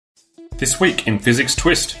This week in Physics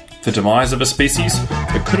Twist, the demise of a species,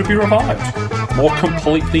 but could it be revived? More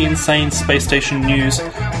completely insane space station news,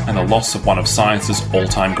 and the loss of one of science's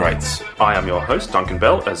all-time greats. I am your host, Duncan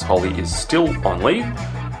Bell, as Holly is still on leave,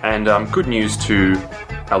 and good news to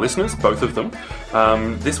our listeners, both of them.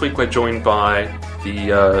 This week we're joined by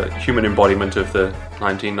the human embodiment of the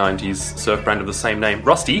 1990s surf brand of the same name,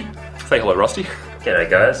 Rusty. Say hello, Rusty. G'day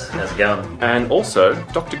guys, how's it going? And also,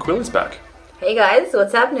 Dr. Quill is back. Hey guys,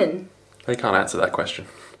 what's happening? They can't answer that question.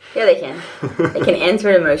 Yeah, they can. They can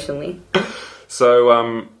answer it emotionally.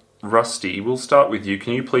 So, Rusty, we'll start with you.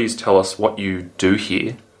 Can you please tell us what you do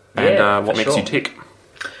here and what makes you tick?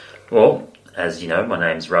 Well, as you know, my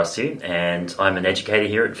name's Rusty and I'm an educator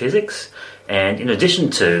here at Fizzics. And in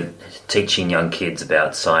addition to teaching young kids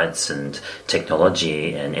about science and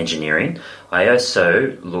technology and engineering, I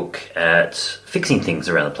also look at fixing things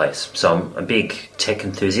around the place. So I'm a big tech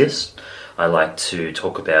enthusiast. I like to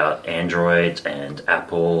talk about Android and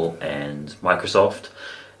Apple and Microsoft,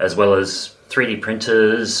 as well as 3D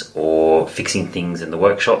printers or fixing things in the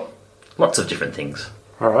workshop. Lots of different things.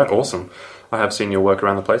 All right, awesome. I have seen your work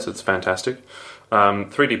around the place. It's fantastic.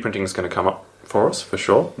 3D printing is going to come up for us, for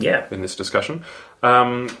sure, in this discussion.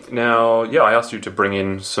 Now, I asked you to bring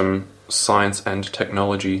in some science and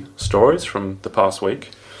technology stories from the past week,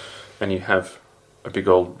 and you have a big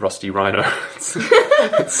old rusty rhino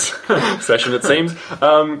session, it seems.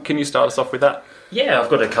 Can you start us off with that? Yeah, I've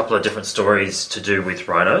got a couple of different stories to do with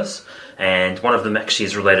rhinos, and one of them actually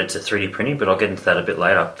is related to 3D printing, but I'll get into that a bit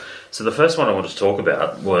later. So the first one I wanted to talk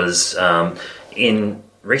about was, in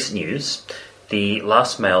recent news, the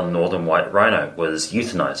last male northern white rhino was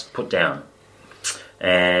euthanized, put down.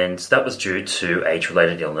 And that was due to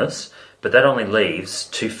age-related illness, but that only leaves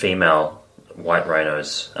 2 female white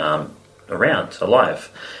rhinos around, alive.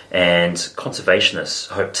 And conservationists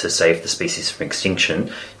hope to save the species from extinction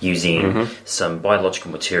using some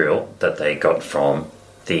biological material that they got from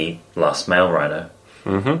the last male rhino.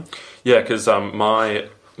 Mm-hmm. Yeah, because my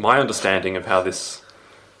understanding of how this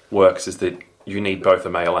works is that you need both a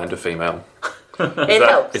male and a female.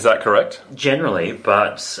 Is that correct? Generally,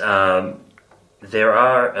 but there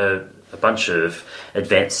are a bunch of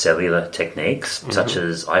advanced cellular techniques, such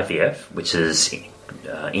as IVF, which is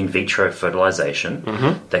in vitro fertilization,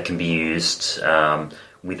 that can be used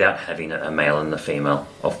without having a male and a female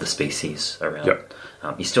of the species around. Yep.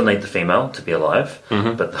 You still need the female to be alive,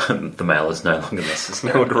 but the male is no longer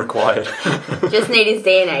necessary. No longer required. Just need his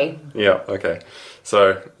DNA. Yeah, okay.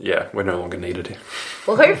 So, we're no longer needed here.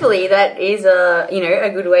 Well, hopefully that is a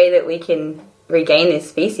good way that we can regain this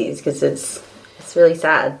species, because it's really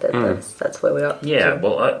sad that that's where we are. Yeah,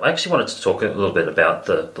 well, I actually wanted to talk a little bit about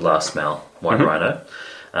the last male white rhino.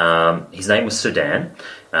 His name was Sudan.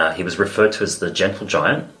 He was referred to as the gentle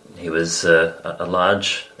giant. He was a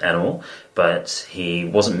large animal, but he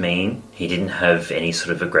wasn't mean. He didn't have any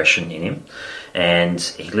sort of aggression in him. And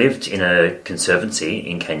he lived in a conservancy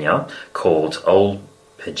in Kenya called Old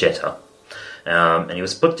Pejeta. And he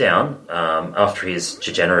was put down after his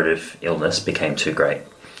degenerative illness became too great.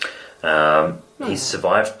 He's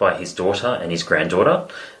survived by his daughter and his granddaughter,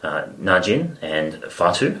 Najin and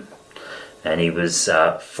Fatu. And he was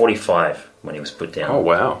 45 when he was put down. Oh,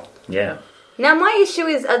 wow. Yeah. Now, my issue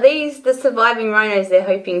is, are these the surviving rhinos they're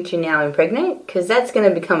hoping to now impregnate? Because that's going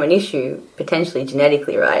to become an issue, potentially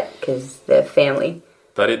genetically, right? Because they're family.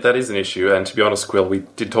 That is an issue, and to be honest, Quill, we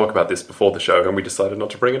did talk about this before the show, and we decided not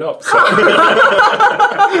to bring it up. So. My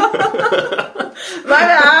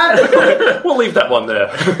bad! We'll leave that one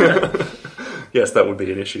there. Yes, that would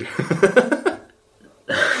be an issue.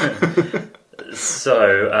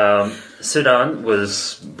 So, Sudan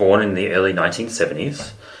was born in the early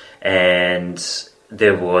 1970s, and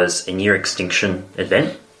there was a near extinction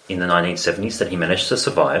event in the 1970s that he managed to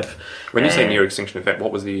survive. When you say near extinction event,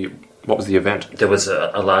 what was the event? There was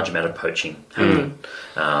a large amount of poaching happening.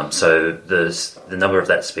 So the number of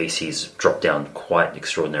that species dropped down quite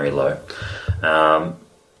extraordinarily low.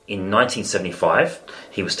 In 1975,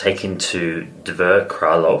 he was taken to Dvor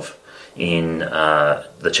Kralov in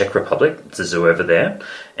the Czech Republic. It's a zoo over there.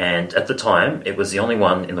 And at the time, it was the only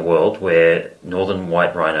one in the world where northern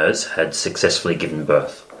white rhinos had successfully given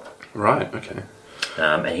birth. Right, okay.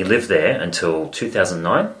 And he lived there until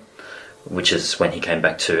 2009, which is when he came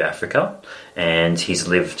back to Africa. And he's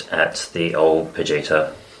lived at the Old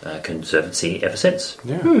Pejeta Conservancy ever since.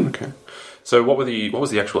 Yeah, okay. So what was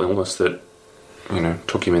the actual illness that,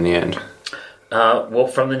 took him in the end? Well,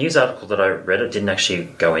 from the news article that I read, it didn't actually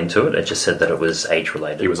go into it. It just said that it was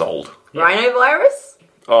age-related. He was old. Yeah. Rhinovirus?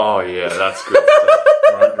 Oh, yeah, that's good.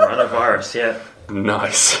 Rhinovirus, yeah.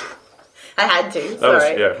 Nice. I had to,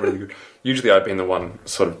 sorry. Really good. Usually I've been the one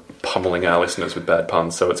sort of pummeling our listeners with bad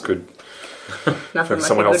puns, so it's good Nothing for like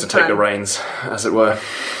someone a else to good take the pun. reins, as it were.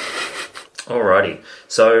 Alrighty.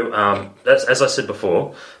 So, as I said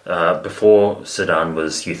before, before Sudan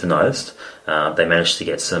was euthanized, they managed to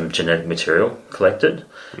get some genetic material collected,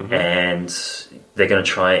 and they're going to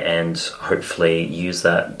try and hopefully use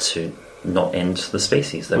that to not end the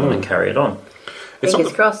species. They want to carry it on.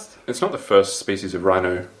 Fingers crossed. It's not the first species of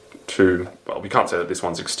rhino to... Well, we can't say that this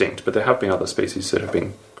one's extinct, but there have been other species that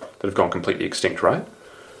have gone completely extinct, right?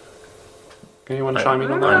 Can anyone chime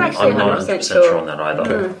in on that? I'm not 100% sure on that either.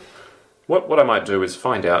 Okay. What I might do is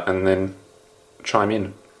find out and then chime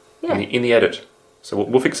in Yeah. in the edit. So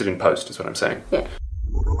we'll fix it in post, is what I'm saying. Yeah.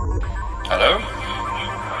 Hello?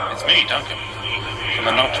 It's me, Duncan. From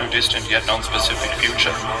a not too distant yet non-specific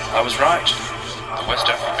future. I was right. The West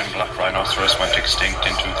African black rhinoceros went extinct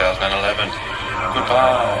in 2011.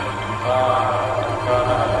 Goodbye.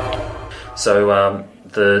 So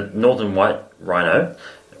the northern white rhino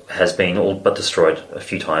has been all but destroyed a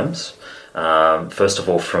few times. First of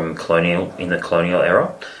all, in the colonial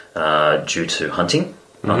era, due to hunting,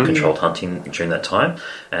 uncontrolled hunting during that time,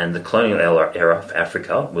 and the colonial era of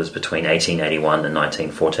Africa was between 1881 and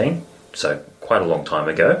 1914, so quite a long time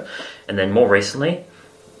ago. And then more recently,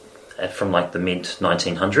 from like the mid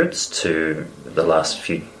 1900s to the last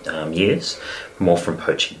few years, more from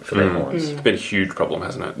poaching for their horns. It's been a huge problem,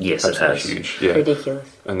 hasn't it? Yes, it Absolutely has. Huge. Yeah. Ridiculous.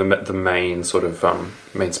 And the main sort of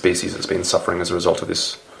main species that's been suffering as a result of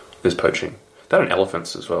this poaching. That and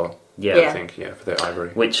elephants as well. Yeah. I think, for their ivory.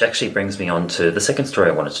 Which actually brings me on to the second story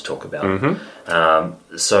I wanted to talk about.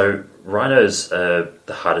 So rhinos are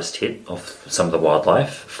the hardest hit of some of the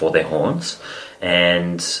wildlife for their horns,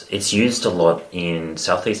 and it's used a lot in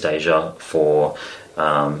Southeast Asia for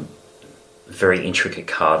very intricate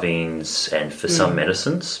carvings and for some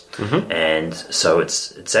medicines. And so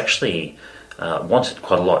it's actually wanted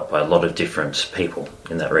quite a lot by a lot of different people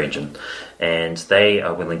in that region, and they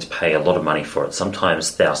are willing to pay a lot of money for it, sometimes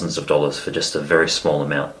thousands of dollars for just a very small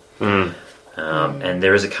amount. And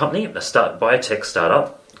there is a company, a biotech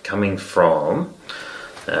startup coming from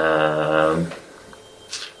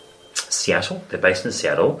Seattle. They're based in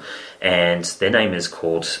Seattle, and their name is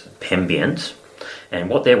called Pembient. And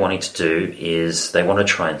what they're wanting to do is they want to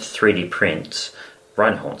try and 3D print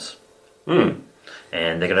rhino horns. And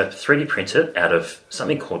they're going to 3D print it out of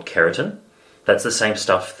something called keratin. That's the same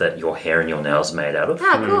stuff that your hair and your nails are made out of.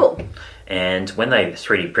 Ah, cool. And when they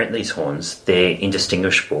 3D print these horns, they're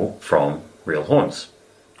indistinguishable from real horns.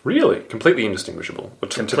 Really? Completely indistinguishable?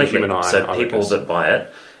 To the human eye, So I would people guess. that buy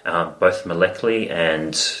it, both molecularly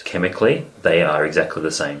and chemically, they are exactly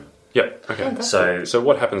the same. Yep. Okay. Fantastic. So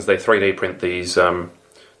what happens? They 3D print these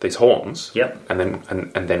horns. Yep.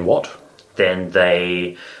 And then what? Then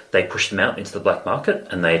they push them out into the black market,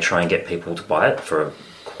 and they try and get people to buy it for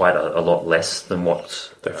quite a lot less than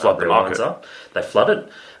what They flood the real market. ones are. They flood it,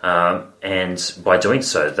 and by doing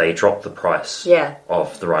so, they drop the price Yeah.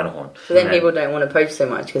 of the rhino horn. So then And- people don't want to poach so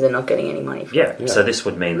much because they're not getting any money for it. Yeah, so this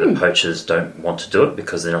would mean that poachers don't want to do it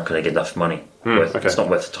because they're not going to get enough money. okay. It's not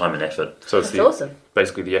worth the time and effort. So it's That's awesome.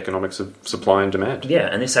 basically the economics of supply and demand. Yeah,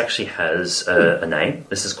 and this actually has a name.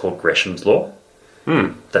 This is called Gresham's Law.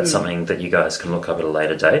 That's something that you guys can look up at a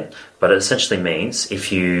later date. But it essentially means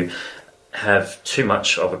if you have too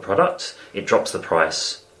much of a product, it drops the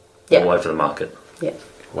price Yeah. all over the market. Yeah.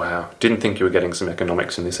 Wow. Didn't think you were getting some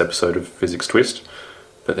economics in this episode of Physics Twist,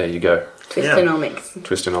 but there you go. Twistonomics.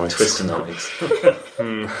 Twistonomics.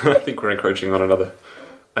 Twistonomics. I think we're encroaching on another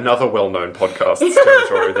well-known podcast's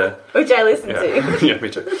territory there. Which I listen to. Yeah, me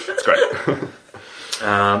too. It's great.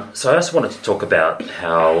 So I also wanted to talk about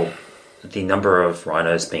how the number of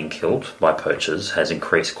rhinos being killed by poachers has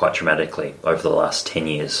increased quite dramatically over the last 10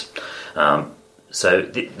 years. So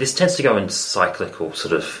this tends to go in cyclical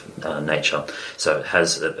sort of nature. So it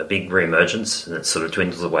has a big reemergence, and it sort of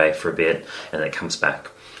dwindles away for a bit, and then it comes back.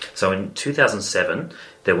 So in 2007,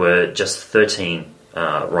 there were just 13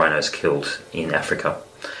 rhinos killed in Africa.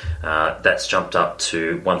 That's jumped up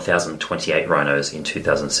to 1,028 rhinos in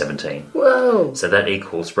 2017. Whoa. So that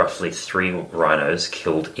equals roughly 3 rhinos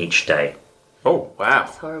killed each day. Oh, wow.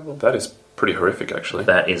 That's horrible. That is pretty horrific, actually.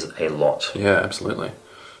 That is a lot. Yeah, absolutely.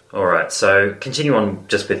 Alright, so continue on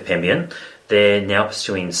just with Pembian. They're now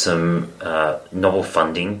pursuing some novel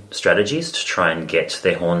funding strategies to try and get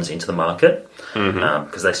their horns into the market,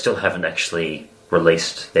 because they still haven't actually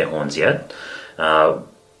released their horns yet.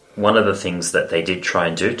 One of the things that they did try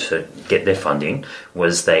and do to get their funding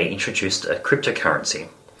was they introduced a cryptocurrency.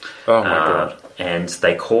 Oh, my God. And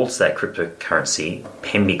they called that cryptocurrency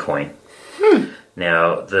Pembicoin.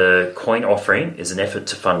 Now, the coin offering is an effort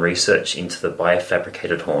to fund research into the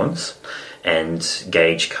biofabricated horns and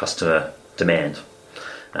gauge customer demand.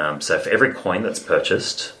 So for every coin that's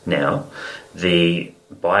purchased now, the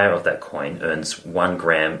buyer of that coin earns 1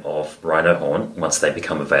 gram of rhino horn once they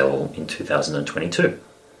become available in 2022.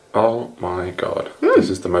 Oh my god. This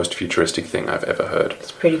is the most futuristic thing I've ever heard.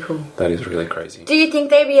 It's pretty cool. That is really crazy. Do you think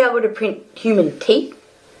they'd be able to print human teeth?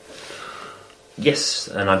 Yes,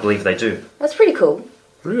 and I believe they do. That's pretty cool.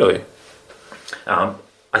 Really?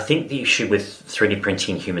 I think the issue with 3D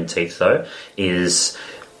printing human teeth, though, is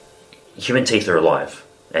human teeth are alive.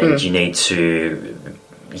 And you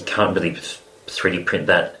can't really 3D print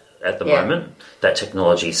that at the moment. That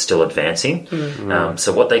technology is still advancing.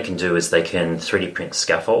 So what they can do is they can 3D print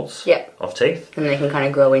scaffolds of teeth. And they can kind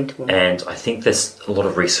of grow into them. And I think there's a lot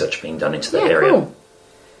of research being done into that area. Cool.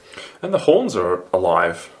 And the horns are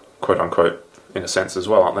alive, quote unquote, in a sense as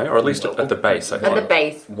well, aren't they? Or at least at the base, I think. At the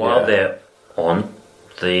base. While they're on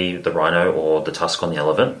the rhino or the tusk on the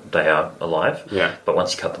elephant, they are alive. Yeah. But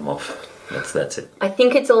once you cut them off, that's it. I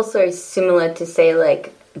think it's also similar to, say,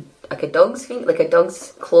 like a dog's finger, like a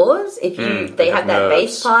dog's claws. If they have that nerves.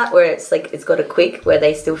 base part where it's like it's got a quick where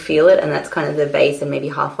they still feel it, and that's kind of the base and maybe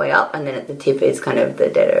halfway up, and then at the tip is kind of the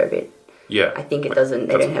deader bit. Yeah. I think it doesn't.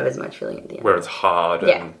 They don't have as much feeling at the end. Where it's hard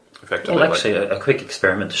and effectively. Well, actually, a quick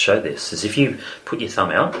experiment to show this is if you put your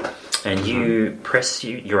thumb out and you press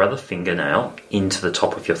your other fingernail into the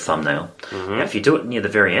top of your thumbnail. Now, if you do it near the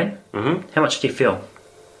very end, how much do you feel?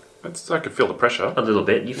 I could feel the pressure. A little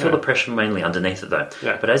bit. You feel the pressure mainly underneath it, though.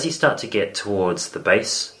 Yeah. But as you start to get towards the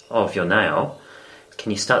base of your nail,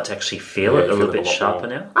 can you start to actually feel it a little bit sharper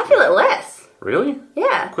now? I feel it less. Really?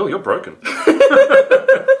 Yeah. Quill, you're broken.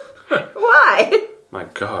 Why? My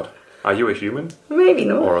god. Are you a human? Maybe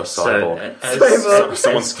not. Or a cyborg? Cyborg.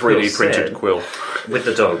 Someone's as Quill 3D printed said, Quill. With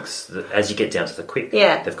the dogs, as you get down to the quick,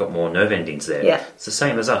 they've got more nerve endings there. Yeah. It's the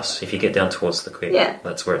same as us. If you get down towards the quick,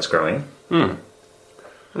 that's where it's growing.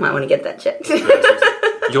 I might want to get that checked.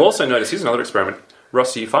 You'll also notice, here's another experiment.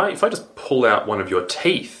 Rusty, if I just pull out one of your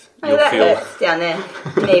teeth, you'll that feel... hurts down there.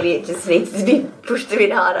 Maybe it just needs to be pushed a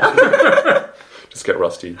bit harder. Just get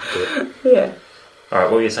Rusty. Do it. Yeah. Alright,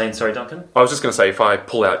 what were you saying? Sorry, Duncan? I was just going to say, if I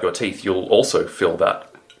pull out your teeth, you'll also feel that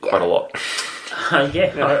quite a lot. I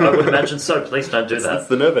would imagine so. Please don't do that. It's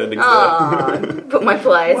the nerve endings Oh, put my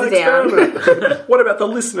pliers down. What about the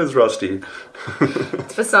listeners, Rusty?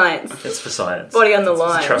 It's for science. It's for science. Body on the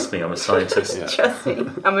line. Trust me, I'm a scientist. Yeah. Trust me.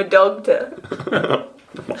 I'm a doctor.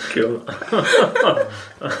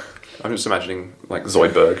 I'm just imagining, like,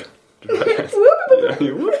 Zoidberg.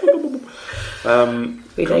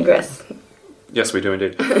 We digress. Yes, we do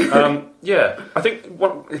indeed. I think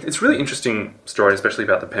it's a really interesting story, especially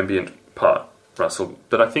about the Pembient part, Russell.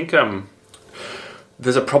 But I think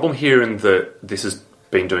there's a problem here in that this has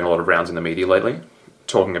been doing a lot of rounds in the media lately,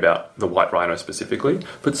 talking about the white rhino specifically.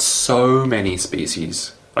 But so many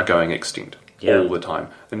species are going extinct all the time,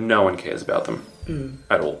 and no one cares about them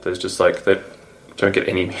at all. There's just like they don't get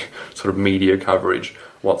any sort of media coverage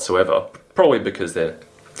whatsoever. Probably because they're,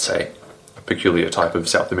 say, a peculiar type of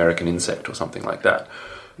South American insect or something like that.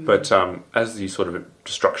 But as the sort of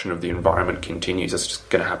destruction of the environment continues, it's just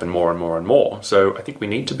going to happen more and more and more. So I think we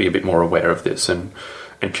need to be a bit more aware of this and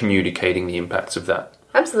communicating the impacts of that.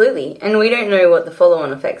 Absolutely. And we don't know what the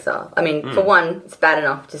follow-on effects are. I mean, for one, it's bad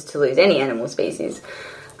enough just to lose any animal species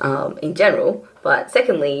in general. But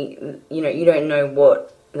secondly, you don't know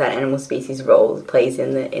what that animal species role plays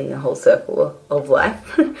in the whole circle of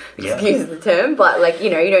life. Excuse the term, but you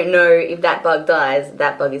don't know if that bug dies,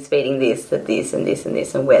 that bug is feeding this, and this, and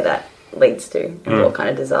this, and where that leads to, and what kind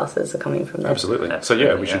of disasters are coming from that. Absolutely.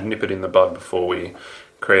 So we should nip it in the bud before we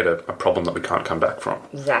create a problem that we can't come back from.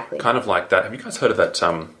 Exactly. Kind of like that. Have you guys heard of that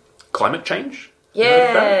climate change?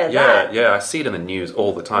 Yeah, I see it in the news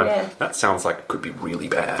all the time. Yeah. That sounds like it could be really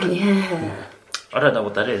bad. Yeah. I don't know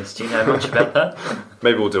what that is. Do you know much about that?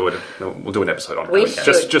 Maybe we'll do an episode on We it.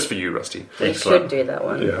 should. Just for you, Rusty. We should do that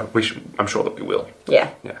one. Yeah, we should. I'm sure that we will. Yeah.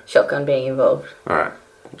 Yeah. Shotgun being involved. All right.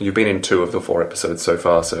 You've been in 2 of the 4 episodes so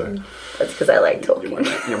far, so That's because I like talking.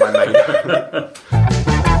 you're my mate.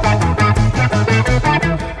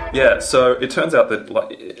 Yeah. So it turns out that,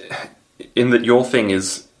 in that your thing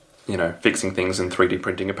is, fixing things and 3D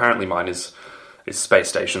printing. Apparently, mine is space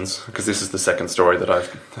stations, because this is the second story that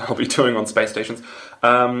I'll be doing on space stations.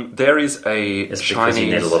 There is a It's Chinese... because you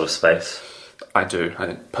need a lot of space. I do. I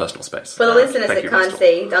need personal space. For the listeners Thank that you, can't Crystal.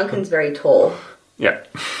 see, Duncan's very tall, Yeah.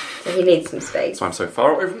 so he needs some space. So I'm so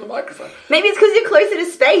far away from the microphone. Maybe it's because you're closer to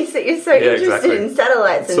space that you're so interested exactly. in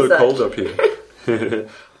satellites It's and so such. cold up here.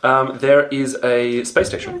 There is a space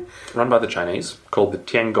station run by the Chinese called the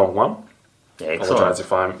Tiangong 1. Yeah, excellent. Apologise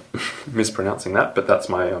if I'm mispronouncing that, but that's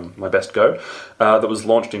my my best go. That was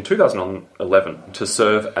launched in 2011 to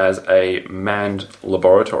serve as a manned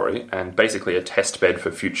laboratory and basically a test bed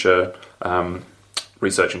for future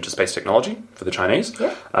research into space technology for the Chinese.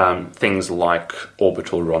 Yeah. Things like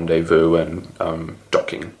orbital rendezvous and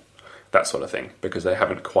docking, that sort of thing, because they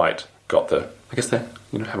haven't quite got the... I guess they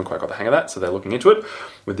haven't quite got the hang of that, so they're looking into it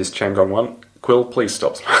with this Tiangong 1. Quill, please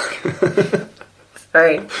stop smoking.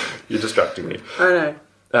 Sorry. You're distracting me. I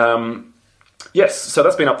know. Yes, so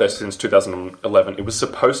that's been up there since 2011. It was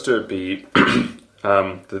supposed to be...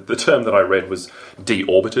 the term that I read was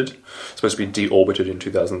deorbited. It's supposed to be deorbited in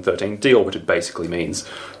 2013. Deorbited basically means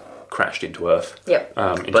crashed into Earth. Yep.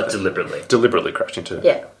 But deliberately. Deliberately crashed into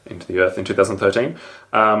the Earth in 2013.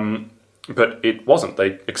 But it wasn't.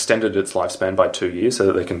 They extended its lifespan by 2 years so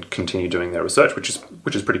that they can continue doing their research, which is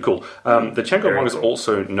pretty cool. The Tiangong 1 is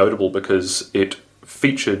also notable because it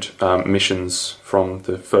featured missions from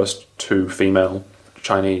the first 2 female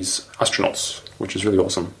Chinese astronauts, which is really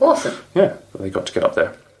awesome. Awesome. Yeah, they got to get up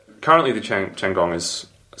there. Currently, the Tiangong is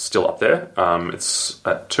still up there. It's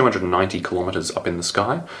at 290 kilometres up in the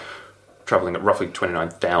sky, travelling at roughly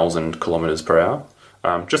 29,000 kilometres per hour.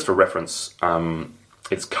 Just for reference,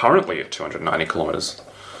 it's currently at 290 kilometres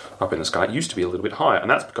up in the sky. It used to be a little bit higher, and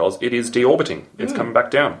that's because it is deorbiting. It's coming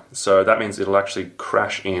back down. So that means it'll actually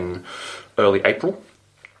crash in early April.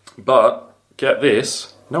 But, get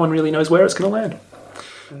this, no one really knows where it's going to land.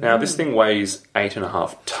 Now, this thing weighs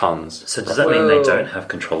 8.5 tonnes. So does that mean they don't have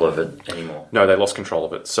control of it anymore? No, they lost control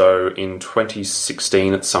of it. So in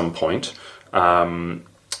 2016 at some point,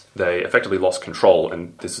 they effectively lost control,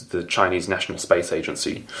 and this is the Chinese National Space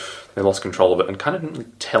Agency. They lost control of it and kind of didn't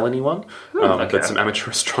really tell anyone. But some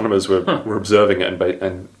amateur astronomers were observing it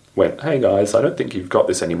and went, "Hey guys, I don't think you've got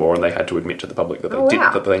this anymore," and they had to admit to the public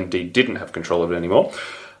that they indeed didn't have control of it anymore.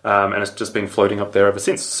 And it's just been floating up there ever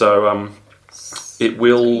since. So it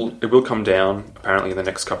will come down apparently in the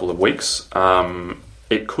next couple of weeks.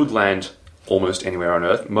 It could land almost anywhere on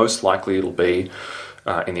Earth. Most likely it'll be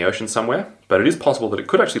in the ocean somewhere, but it is possible that it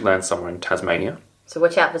could actually land somewhere in Tasmania. So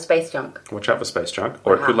watch out for space junk. Watch out for space junk.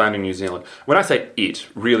 Or it could land in New Zealand. When I say it,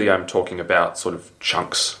 really I'm talking about sort of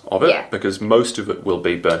chunks of it, because most of it will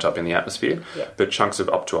be burnt up in the atmosphere, but chunks of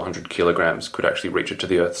up to 100 kilograms could actually reach it to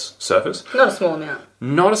the Earth's surface. Not a small amount.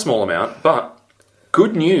 Not a small amount, but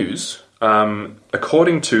good news.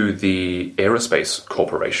 According to the Aerospace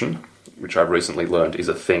Corporation, which I've recently learned is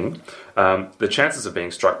a thing, the chances of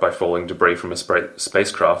being struck by falling debris from a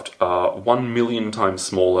spacecraft are 1 million times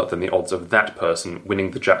smaller than the odds of that person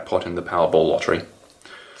winning the jackpot in the Powerball lottery.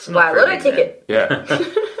 Wow, lotto ticket. Yeah.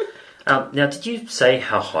 Now, did you say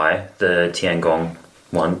how high the Tiangong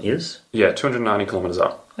 1 is? Yeah, 290 kilometres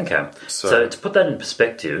up. Okay. So to put that in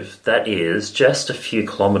perspective, that is just a few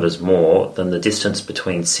kilometres more than the distance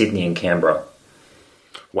between Sydney and Canberra.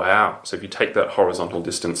 Wow. So if you take that horizontal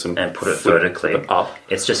distance and put it vertically up,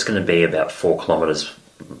 it's just going to be about 4 kilometres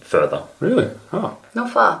further. Really? Oh.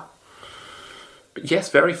 Not far. But yes,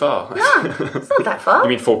 very far. No, it's not that far. You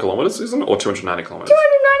mean 4 kilometres, isn't it? Or 290 kilometres?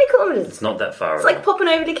 290 kilometres. It's not that far. It's like popping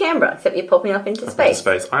over to Canberra, except you're popping up into space.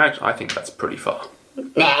 I think that's pretty far.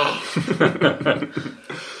 Nah.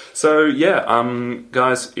 So, yeah,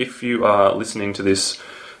 guys, if you are listening to this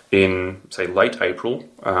in, say, late April,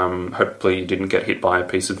 hopefully you didn't get hit by a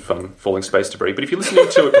piece of falling space debris, but if you're listening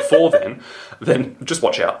to it before then just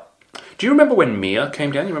watch out. Do you remember when Mir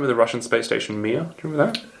came down? You remember the Russian space station Mir? Do you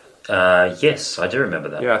remember that? Yes, I do remember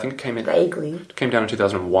that. Yeah, I think it came in... Vaguely. It came down in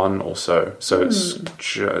 2001 or so, so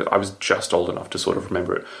I was just old enough to sort of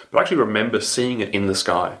remember it. But I actually remember seeing it in the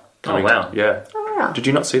sky. Oh, wow. Yeah. Oh, wow. Did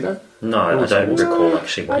you not see that? No, I don't recall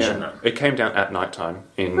actually watching that. It came down at night time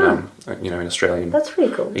in in Australian That's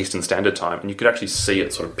pretty cool. Eastern Standard Time, and you could actually see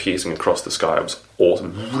it sort of piercing across the sky. It was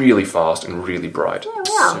awesome, really fast and really bright. Yeah,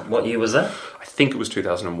 wow. So, What year was that? I think it was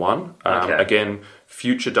 2001. Okay. Again,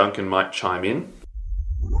 future Duncan might chime in.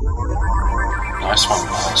 Nice one,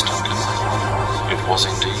 Miles Duncan. It was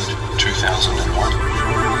indeed 2001.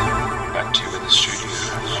 Back to you in the studio.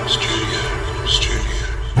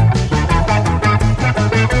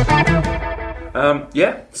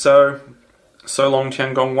 So long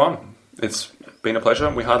Tiangong 1. It's been a pleasure.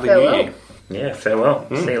 We hardly Farewell. knew you. Yeah, farewell.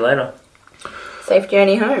 See you later. Safe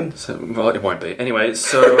journey home. So, well, it won't be. Anyway,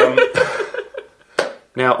 so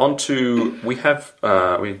now on to we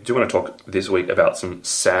do want to talk this week about some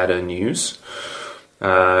sadder news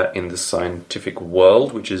in the scientific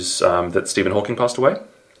world, which is that Stephen Hawking passed away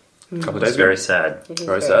a couple of days ago. Very sad. It is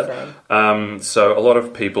Very sad. So a lot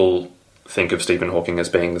of people think of Stephen Hawking as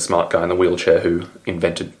being the smart guy in the wheelchair who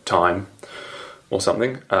invented time or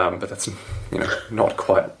something, but that's not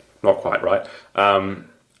quite not quite, right?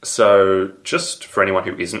 So just for anyone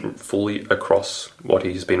who isn't fully across what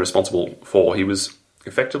he's been responsible for, he was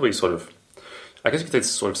effectively sort of, I guess you could say,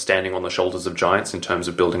 sort of standing on the shoulders of giants in terms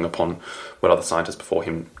of building upon what other scientists before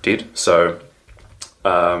him did. So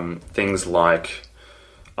things like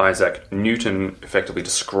Isaac Newton effectively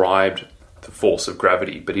described the force of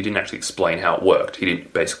gravity, but he didn't actually explain how it worked. He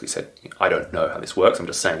basically said, I don't know how this works, I'm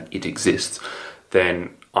just saying it exists.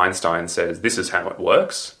 Then Einstein says this is how it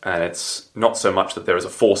works, and it's not so much that there is a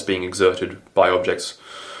force being exerted by objects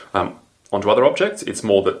onto other objects, it's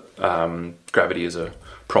more that gravity is a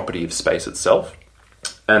property of space itself.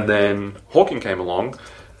 And then Hawking came along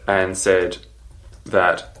and said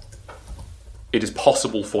that it is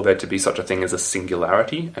possible for there to be such a thing as a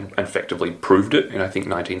singularity, and effectively proved it in, I think,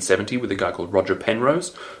 1970 with a guy called Roger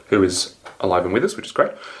Penrose, who is alive and with us, which is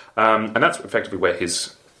great. And that's effectively where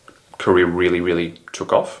his career really, really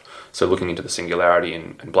took off. So looking into the singularity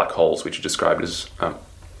and black holes, which are described as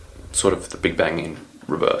sort of the Big Bang in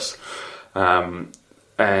reverse. And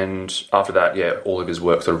after that, all of his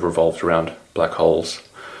work sort of revolved around black holes,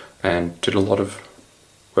 and did a lot of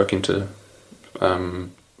work into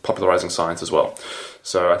popularizing science as well.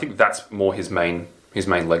 So I think that's more his main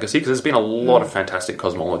legacy, because there's been a lot of fantastic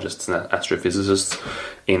cosmologists and astrophysicists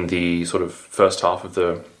in the sort of first half of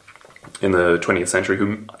the 20th century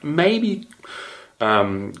who maybe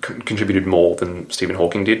contributed more than Stephen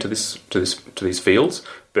Hawking did to these fields.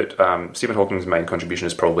 But Stephen Hawking's main contribution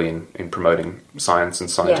is probably in promoting science and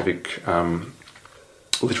scientific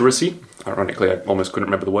literacy. Ironically, I almost couldn't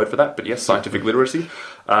remember the word for that, but yes, scientific literacy.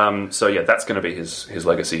 So that's going to be his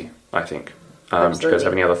legacy, I think. Do you guys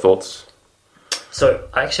have any other thoughts? So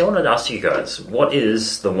I actually wanted to ask you guys, what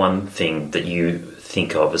is the one thing that you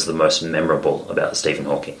think of as the most memorable about Stephen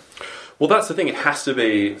Hawking? Well, that's the thing. It has to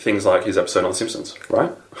be things like his episode on The Simpsons,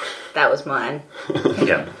 right? That was mine.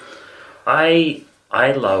 Yeah.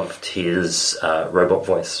 I loved his robot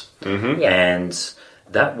voice. Mm-hmm. Yeah. And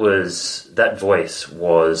that voice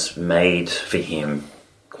was made for him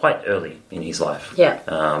quite early in his life.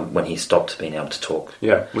 Yeah. When he stopped being able to talk.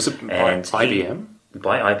 Yeah. Was it by IBM?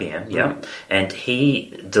 By IBM, yeah. Mm-hmm. And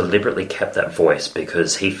he deliberately kept that voice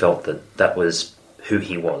because he felt that was who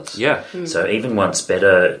he was. Yeah. So even once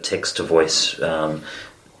better text-to-voice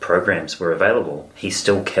programs were available, he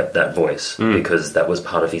still kept that voice because that was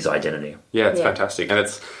part of his identity. Yeah, it's fantastic. And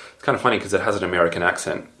it's kind of funny because it has an American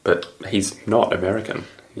accent, but he's not American.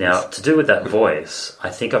 Now, to do with that voice,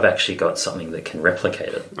 I think I've actually got something that can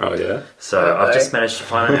replicate it. Oh, yeah? So I've just managed to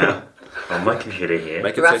find it out on my computer here.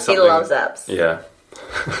 Make it Rusty say something. loves apps. Yeah.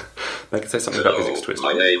 Make it say something about Fizzics Twist.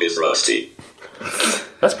 My name is Rusty.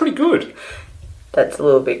 That's pretty good. That's a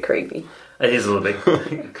little bit creepy. It is a little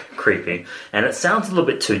bit creepy. And it sounds a little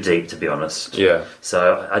bit too deep, to be honest. Yeah.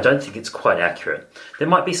 So I don't think it's quite accurate. There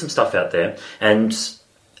might be some stuff out there. And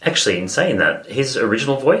actually, in saying that, his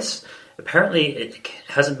original voice, apparently it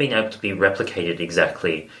hasn't been able to be replicated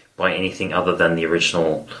exactly by anything other than the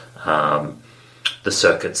original, the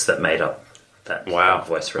circuits that made up that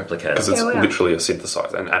voice replicator. Because it's literally a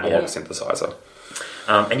synthesizer, an analog synthesizer.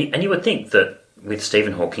 And you would think that with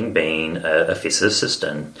Stephen Hawking being a physicist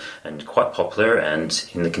and quite popular, and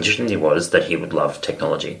in the condition he was, that he would love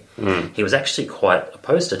technology. He was actually quite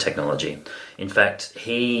opposed to technology. In fact,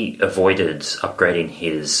 he avoided upgrading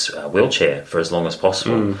his wheelchair for as long as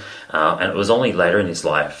possible. And it was only later in his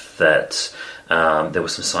life that there were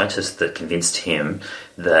some scientists that convinced him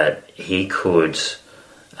that he could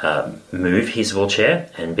move his wheelchair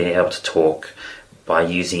and be able to talk by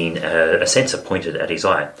using a sensor pointed at his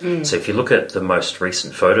eye. So if you look at the most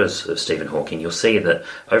recent photos of Stephen Hawking, you'll see that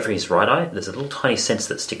over his right eye, there's a little tiny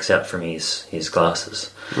sensor that sticks out from his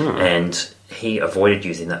glasses. And he avoided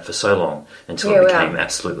using that for so long until it became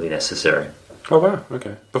absolutely necessary. Oh, wow.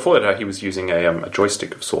 Okay. Before that, he was using a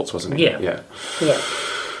joystick of sorts, wasn't he? Yeah.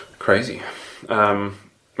 Crazy. My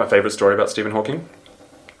favourite story about Stephen Hawking,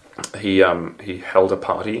 he held a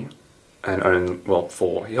party he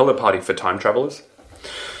held a party for time travellers,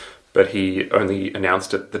 but he only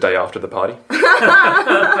announced it the day after the party.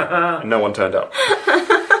 No one turned up.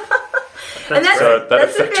 And that's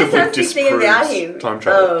the fantastic thing about him. Time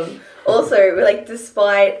travel. Also,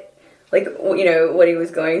 despite what he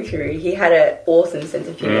was going through, he had an awesome sense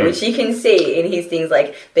of humour, which you can see in his things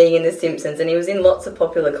like being in The Simpsons, and he was in lots of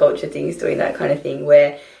popular culture things doing that kind of thing,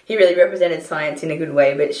 where he really represented science in a good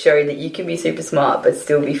way, but showed that you can be super smart but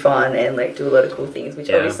still be fun and do a lot of cool things, which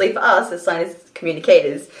obviously for us as science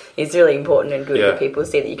communicators is really important and good that people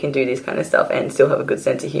see that you can do this kind of stuff and still have a good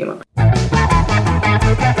sense of humour.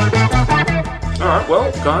 Alright,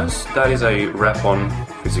 well guys, that is a wrap on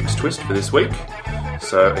Fizzics Twist for this week.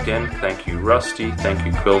 So again, thank you, Rusty. Thank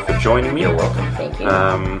you, Quill, for joining me. You're welcome. Thank you.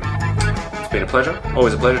 It's been a pleasure.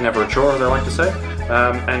 Always a pleasure, never a chore, as I like to say.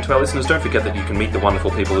 And to our listeners, don't forget that you can meet the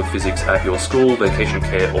wonderful people of Fizzics at your school, vacation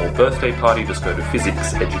care, or birthday party. Just go to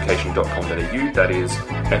fizzicseducation.com.au. That is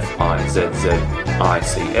Fizzics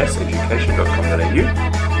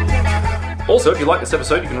education.com.au. Also, if you like this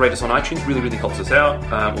episode, you can rate us on iTunes. Really, really helps us out.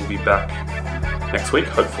 We'll be back next week,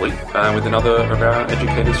 hopefully, with another of our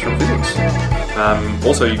educators from Fizzics.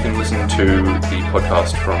 Also, you can listen to the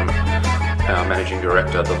podcast from our managing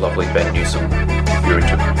director, the lovely Ben Newsom, if you're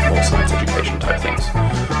into more science education type things. All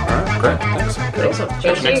right, great, thanks. Excellent.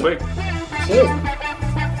 Catch you next week. Cheers.